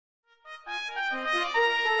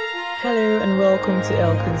Hello and welcome to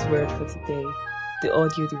Elkan's Word for Today, the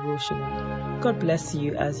audio devotional. God bless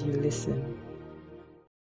you as you listen.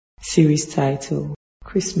 Series title,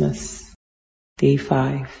 Christmas, Day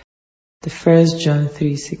 5, the first John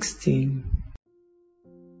 3:16.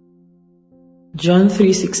 John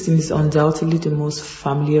 3:16 is undoubtedly the most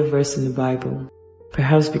familiar verse in the Bible,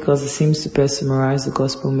 perhaps because it seems to best summarize the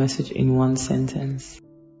gospel message in one sentence.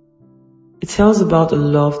 It tells about the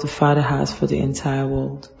love the Father has for the entire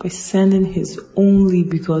world by sending His only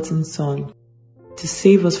begotten Son to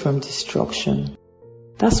save us from destruction.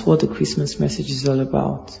 That's what the Christmas message is all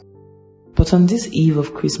about. But on this eve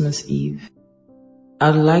of Christmas Eve,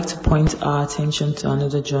 I'd like to point our attention to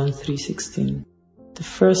another John 3:16, the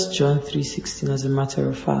first John 3:16 as a matter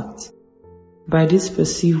of fact. By this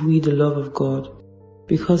perceive we the love of God,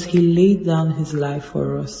 because He laid down His life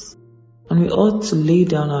for us. And we ought to lay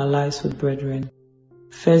down our lives for brethren.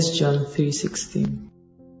 1 John 3:16.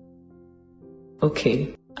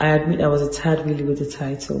 Okay, I admit I was a tad wily with the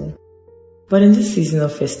title. But in this season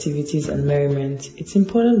of festivities and merriment, it's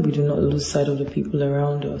important we do not lose sight of the people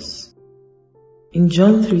around us. In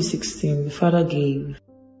John 3:16, the Father gave,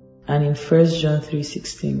 and in 1 John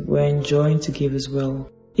 3:16, we're enjoying to give as well,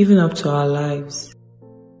 even up to our lives.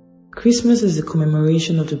 Christmas is the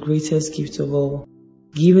commemoration of the greatest gift of all,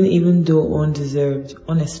 given even though undeserved,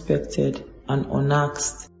 unexpected, and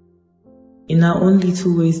unasked. In our own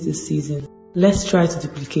little ways this season, let's try to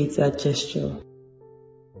duplicate that gesture.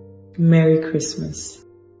 Merry Christmas.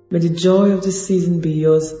 May the joy of this season be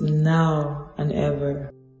yours now and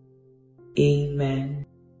ever. Amen.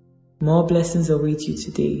 More blessings await you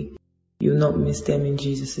today. You'll not miss them in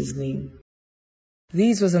Jesus' name.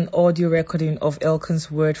 This was an audio recording of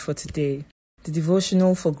Elkan's Word for Today, the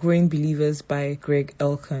devotional for growing believers by Greg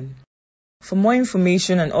Elkan. For more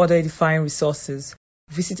information and other edifying resources,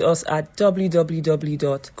 visit us at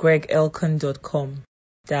www.gregelkan.com.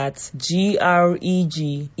 That's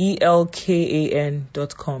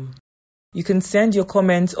GREGELKAN.com. You can send your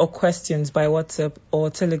comments or questions by WhatsApp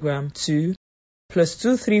or Telegram to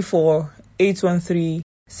 +234 813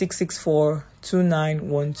 664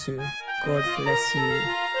 2912. God bless you.